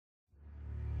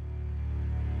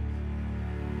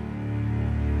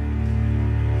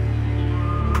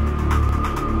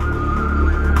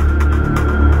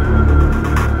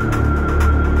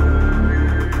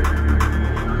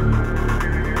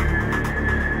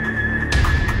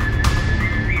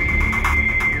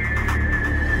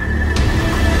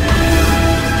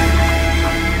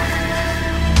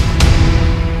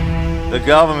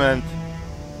government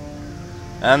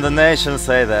and the nation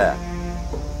say that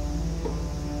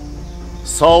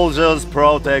soldiers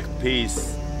protect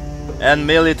peace and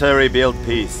military build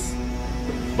peace.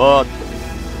 But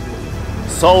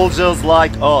soldiers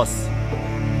like us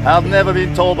have never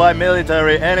been told by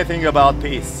military anything about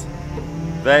peace.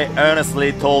 They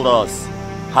earnestly told us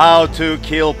how to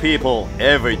kill people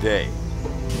every day.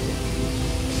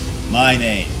 My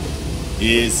name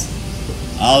is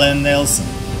Alan Nelson.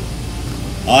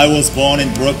 I was born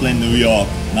in Brooklyn, New York,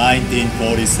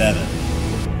 1947.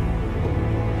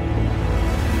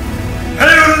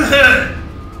 Hey,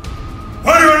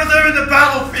 what do you want to do in the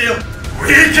battlefield?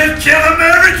 We can kill him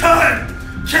every time!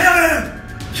 Kill him!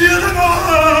 Kill them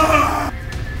all!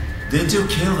 Did you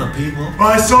kill the people?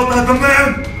 I saw that the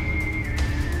man!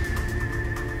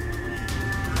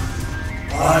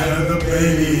 I had the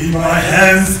baby in my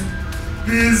hands.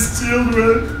 These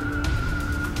children.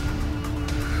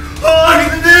 I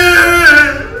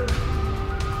knew!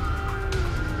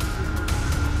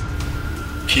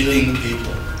 Killing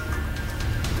people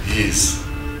is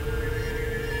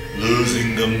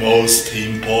losing the most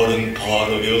important part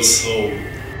of your soul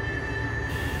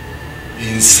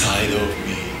inside of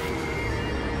me.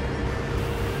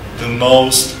 The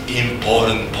most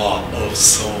important part of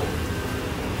soul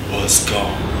was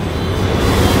gone.